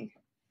asking?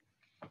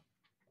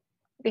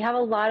 We have a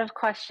lot of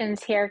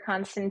questions here,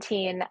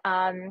 Konstantin.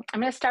 I'm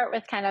going to start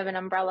with kind of an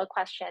umbrella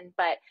question,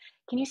 but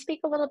can you speak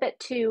a little bit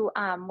to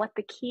what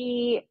the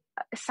key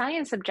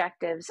science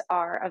objectives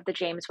are of the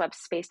James Webb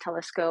Space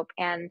Telescope?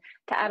 And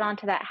to add on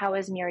to that, how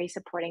is MIRI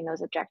supporting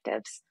those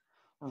objectives?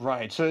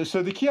 Right. So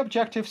the key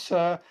objectives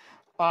would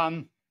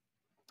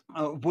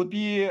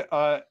be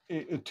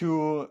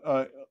to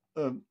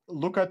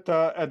look at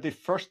the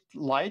first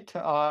light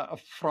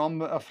from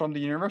the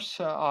universe.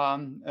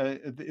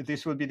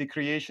 This would be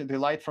the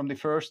light from the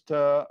first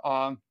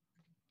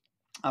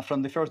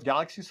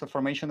galaxies, the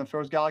formation of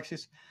first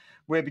galaxies.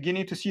 We're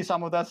beginning to see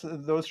some of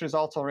those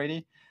results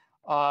already.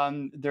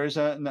 There's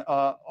an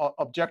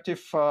objective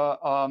for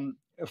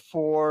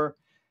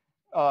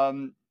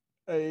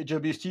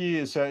JWST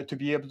is to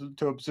be able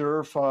to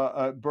observe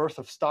birth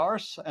of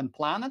stars and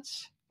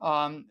planets.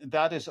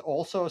 That is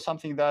also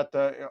something that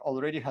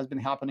already has been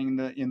happening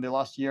in the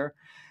last year.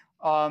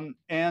 Last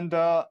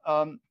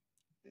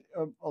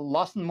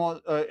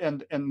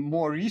and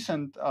more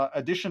recent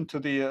addition to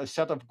the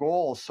set of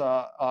goals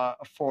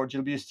for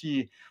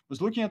JWST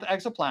was looking at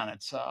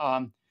exoplanets.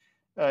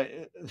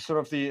 Sort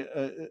of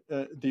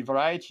the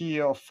variety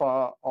of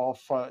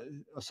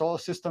solar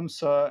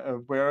systems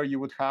where you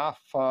would have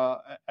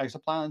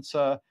exoplanets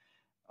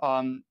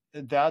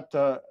that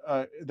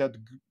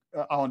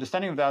our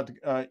understanding of that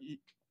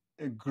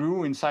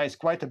grew in size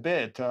quite a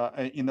bit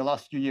in the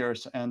last few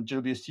years, and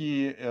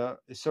JWST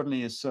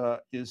certainly is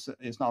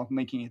now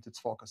making it its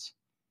focus.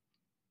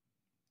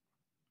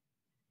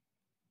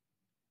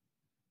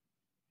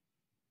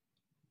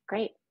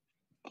 Great.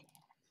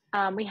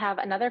 We have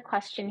another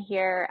question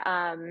here.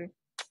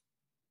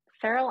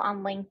 Farrell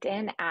on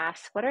LinkedIn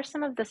asks, what are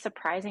some of the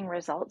surprising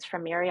results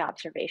from MIRI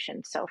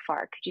observations so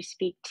far? Could you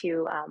speak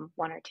to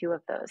one or two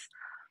of those?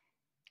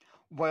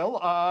 Well,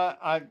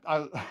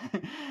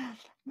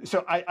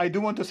 so I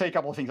do want to say a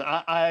couple of things.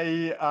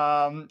 I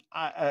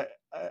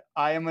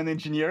am an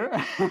engineer,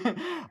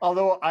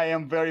 although I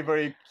am very,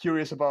 very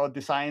curious about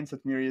the science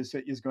that MIRI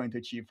is going to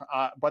achieve.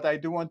 But I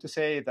do want to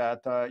say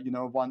that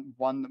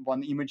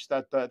one image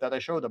that I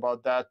showed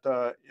about that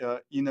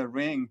inner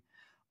ring,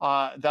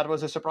 that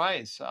was a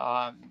surprise.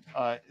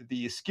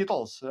 The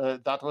Skittles,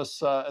 that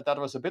was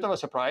a bit of a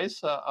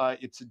surprise.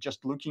 It's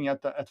just looking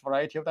at the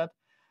variety of that.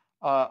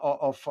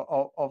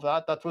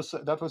 That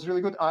was really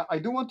good. I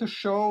do want to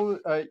show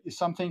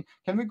something.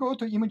 Can we go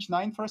to image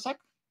 9 for a sec?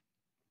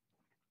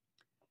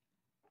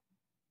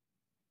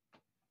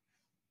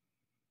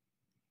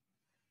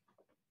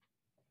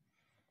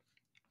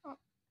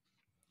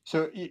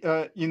 So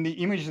in the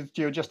image that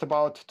you're just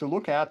about to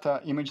look at,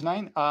 image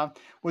 9,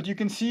 what you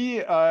can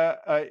see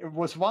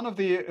was one of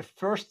the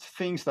first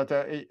things that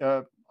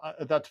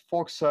that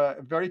folks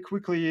very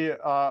quickly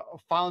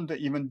found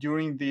even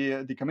during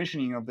the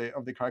commissioning of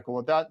the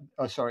Cryocooler.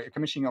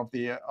 Commissioning of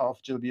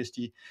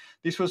JWST.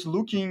 This was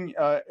looking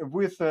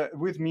with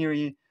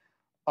MIRI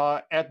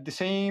at the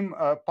same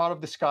part of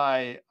the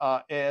sky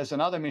as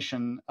another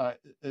mission,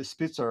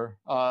 Spitzer,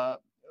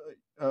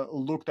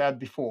 looked at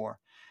before.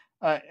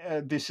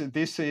 This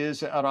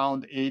is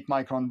around 8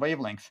 micron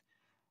wavelength.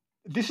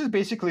 This is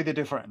basically the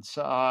difference.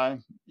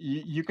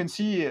 You can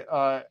see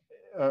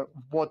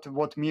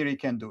what MIRI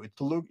can do.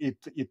 It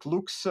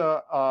looks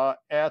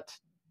at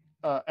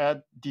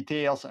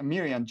details.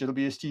 MIRI and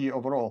JWST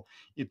overall.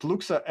 It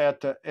looks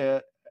at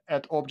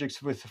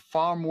objects with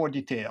far more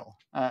detail,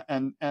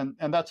 and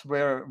that's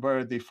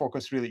where the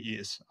focus really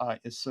is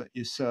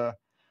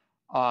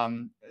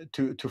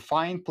to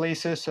find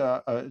places,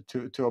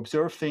 to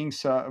observe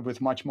things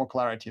with much more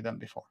clarity than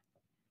before.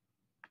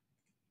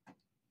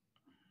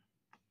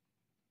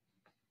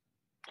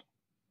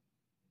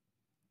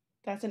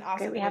 That's an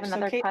awesome. Great. We have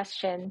another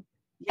question.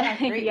 Yeah,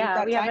 great.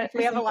 Yeah,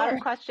 we have a lot of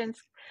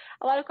questions.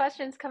 A lot of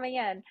questions coming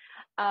in.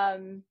 I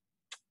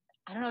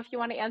don't know if you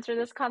want to answer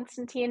this,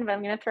 Konstantin, but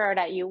I'm going to throw it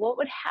at you. What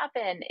would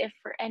happen if,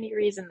 for any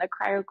reason, the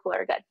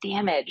Cryocooler got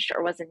damaged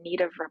or was in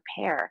need of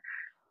repair?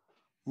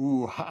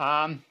 Ooh,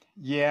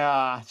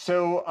 yeah.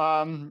 So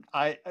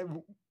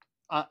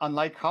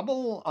unlike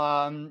Hubble,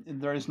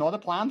 there is not a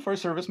plan for a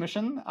service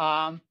mission.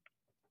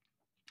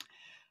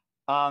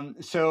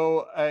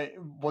 So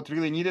what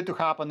really needed to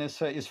happen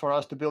is for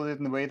us to build it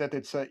in a way that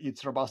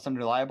it's robust and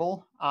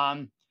reliable.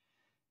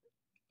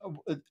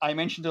 I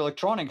mentioned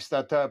electronics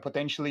that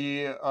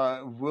potentially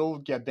will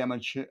get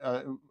damaged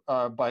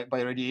by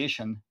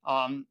radiation.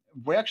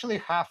 We actually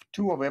have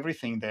 2 of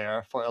everything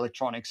there for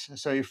electronics.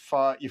 So if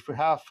we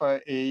have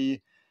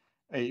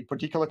a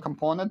particular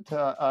component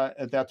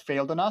that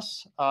failed on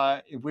us,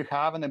 we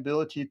have an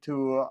ability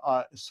to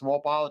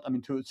swap out. I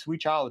mean, to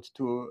switch out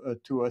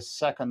to a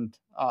second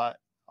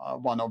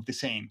one of the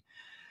same.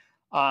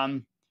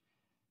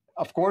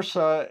 Of course,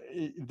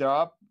 there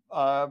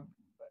are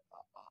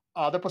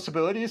other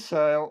possibilities.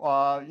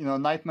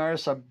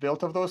 Nightmares are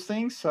built of those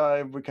things.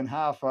 We can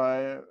have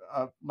a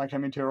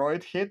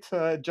micrometeoroid hit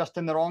just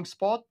in the wrong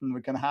spot, and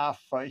we can have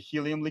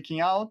helium leaking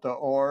out,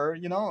 or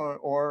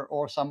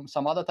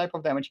some other type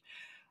of damage.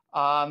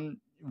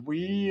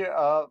 We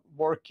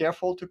were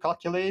careful to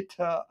calculate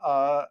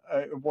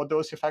what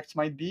those effects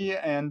might be,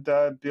 and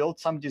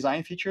build some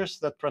design features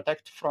that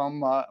protect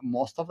from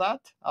most of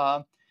that.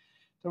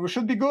 So we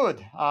should be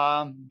good,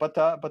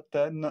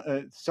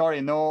 sorry,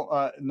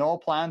 no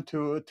plan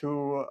to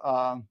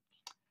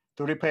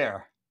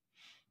repair.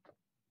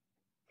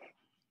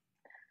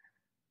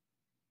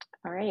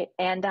 All right,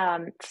 and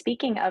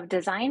speaking of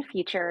design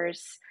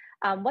features,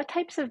 what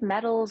types of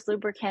metals,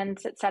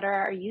 lubricants, et cetera,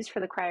 are used for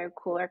the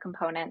Cryocooler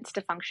components to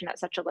function at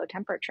such a low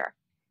temperature?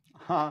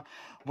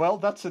 Well,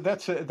 that's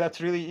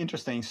really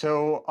interesting.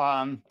 So.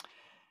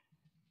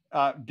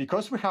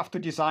 Because we have to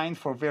design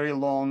for very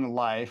long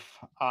life,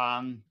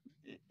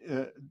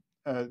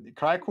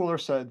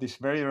 cryocoolers, these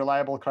very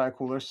reliable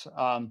cryocoolers,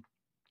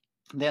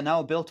 they are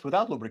now built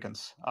without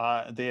lubricants.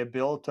 They are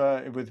built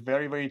with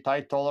very, very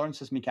tight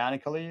tolerances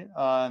mechanically,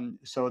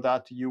 so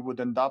that you would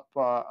end up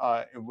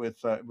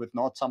with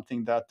not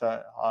something that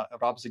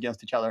rubs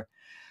against each other.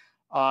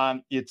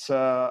 It's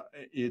a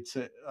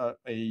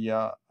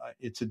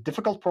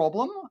difficult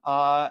problem,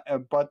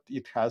 but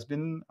it has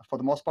been for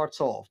the most part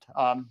solved.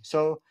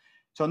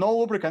 So no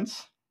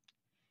lubricants.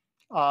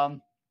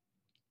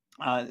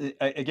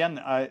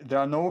 Again, there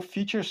are no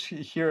features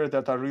here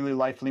that are really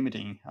life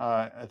limiting.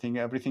 I think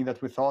everything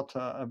that we thought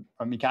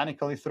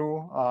mechanically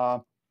through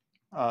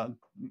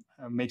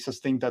makes us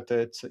think that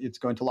it's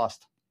going to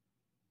last.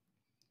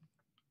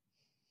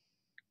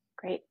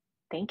 Great,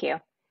 thank you.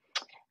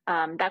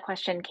 That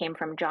question came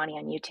from Johnny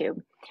on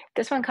YouTube.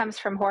 This one comes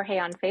from Jorge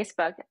on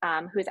Facebook,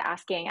 who's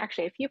asking,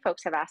 actually a few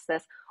folks have asked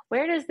this,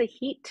 where does the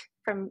heat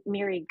from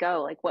MIRI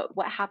go? Like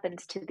what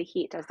happens to the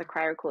heat as the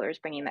Cryocooler is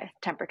bringing the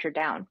temperature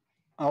down?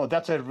 Oh,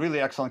 that's a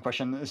really excellent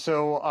question.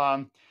 So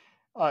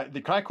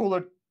the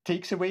Cryocooler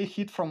takes away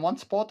heat from one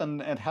spot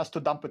and has to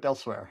dump it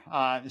elsewhere.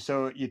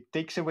 So it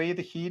takes away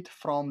the heat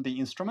from the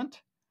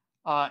instrument,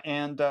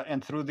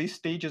 and through these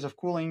stages of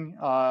cooling,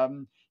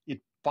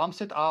 it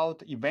pumps it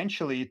out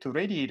eventually to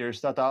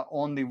radiators that are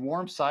on the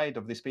warm side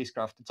of the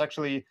spacecraft. It's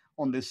actually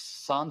on the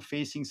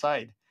sun-facing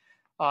side.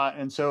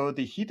 And so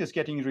the heat is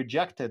getting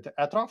rejected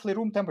at roughly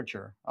room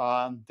temperature.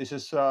 This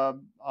is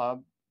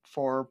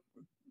for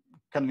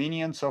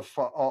convenience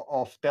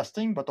of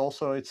testing, but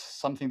also it's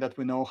something that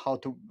we know how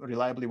to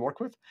reliably work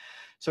with.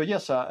 So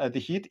yes, the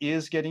heat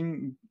is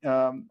getting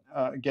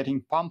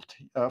pumped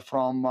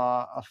from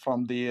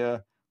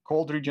the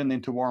cold region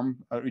into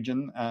warm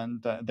region,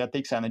 and that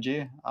takes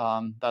energy.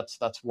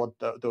 That's what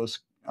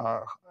those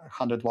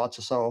 100 watts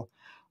or so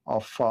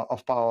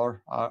of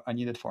power are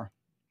needed for.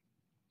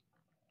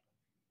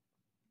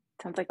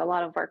 Sounds like a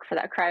lot of work for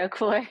that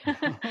cryocooler.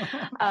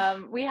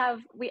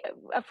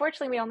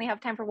 Unfortunately, we only have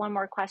time for one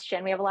more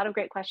question. We have a lot of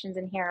great questions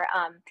in here.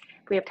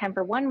 We have time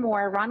for one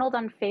more. Ronald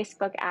on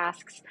Facebook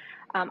asks,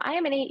 I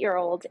am an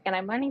 8-year-old and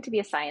I'm learning to be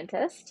a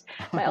scientist.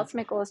 My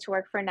ultimate goal is to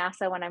work for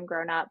NASA when I'm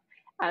grown up.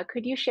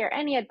 Could you share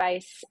any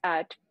advice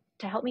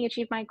to help me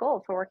achieve my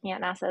goal for working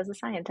at NASA as a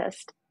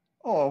scientist?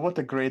 Oh, what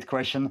a great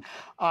question.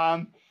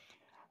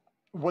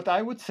 What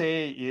I would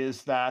say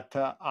is that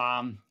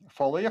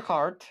follow your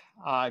heart,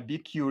 be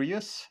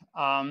curious,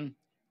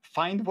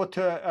 find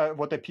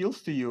what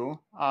appeals to you,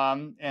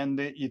 and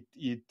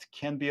it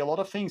can be a lot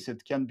of things.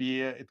 It can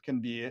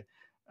be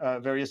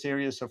various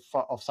areas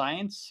of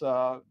science,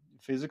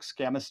 physics,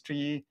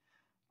 chemistry.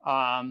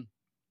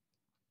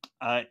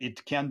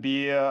 It can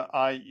be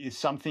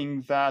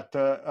something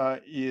that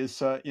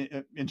is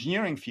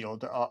engineering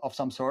field of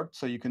some sort.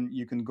 So you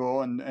can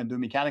go and do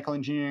mechanical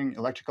engineering,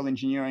 electrical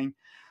engineering,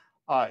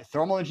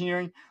 thermal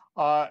engineering.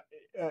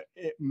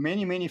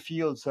 Many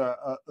fields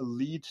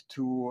lead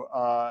to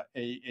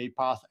a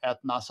path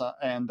at NASA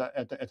and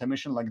at a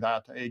mission like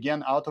that.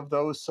 Again, out of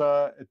those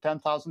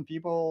 10,000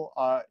 people,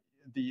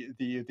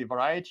 the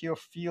variety of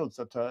fields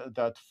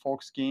that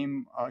folks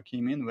came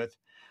in with.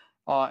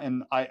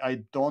 And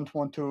I don't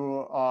want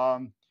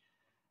to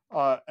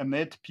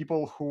omit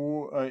people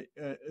who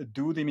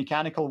do the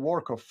mechanical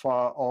work of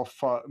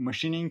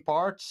machining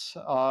parts,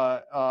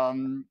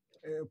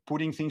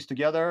 putting things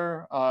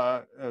together,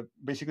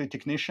 basically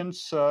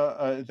technicians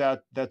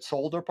that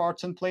solder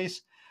parts in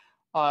place.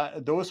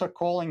 Those are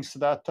callings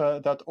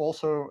that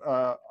also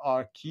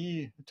are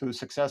key to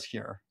success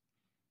here.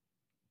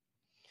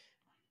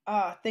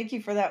 Thank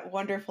you for that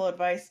wonderful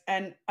advice.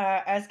 And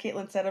as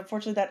Kaitlyn said,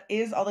 unfortunately, that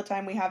is all the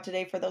time we have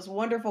today for those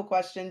wonderful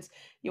questions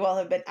you all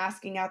have been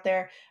asking out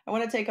there. I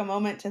want to take a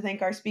moment to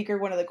thank our speaker,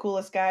 one of the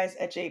coolest guys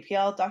at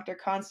JPL, Dr.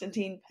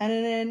 Konstantin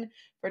Penanen,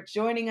 for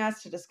joining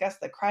us to discuss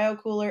the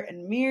Cryocooler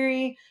and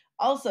MIRI.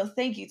 Also,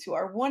 thank you to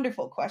our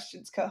wonderful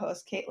questions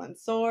co-host, Kaitlyn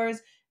Soares,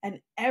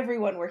 and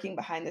everyone working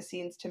behind the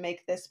scenes to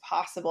make this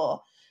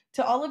possible.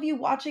 To all of you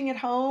watching at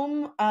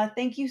home,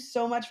 thank you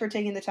so much for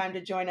taking the time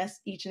to join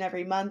us each and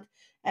every month.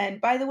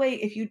 And by the way,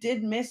 if you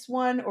did miss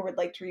one or would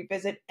like to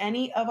revisit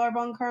any of our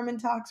Von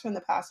Karman talks from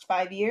the past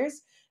 5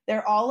 years,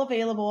 they're all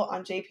available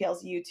on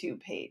JPL's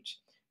YouTube page.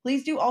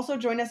 Please do also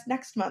join us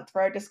next month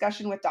for our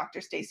discussion with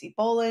Dr. Stacy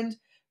Boland,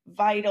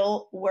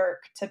 Vital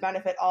Work to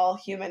Benefit All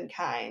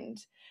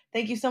Humankind.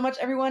 Thank you so much,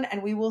 everyone,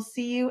 and we will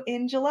see you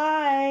in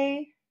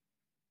July.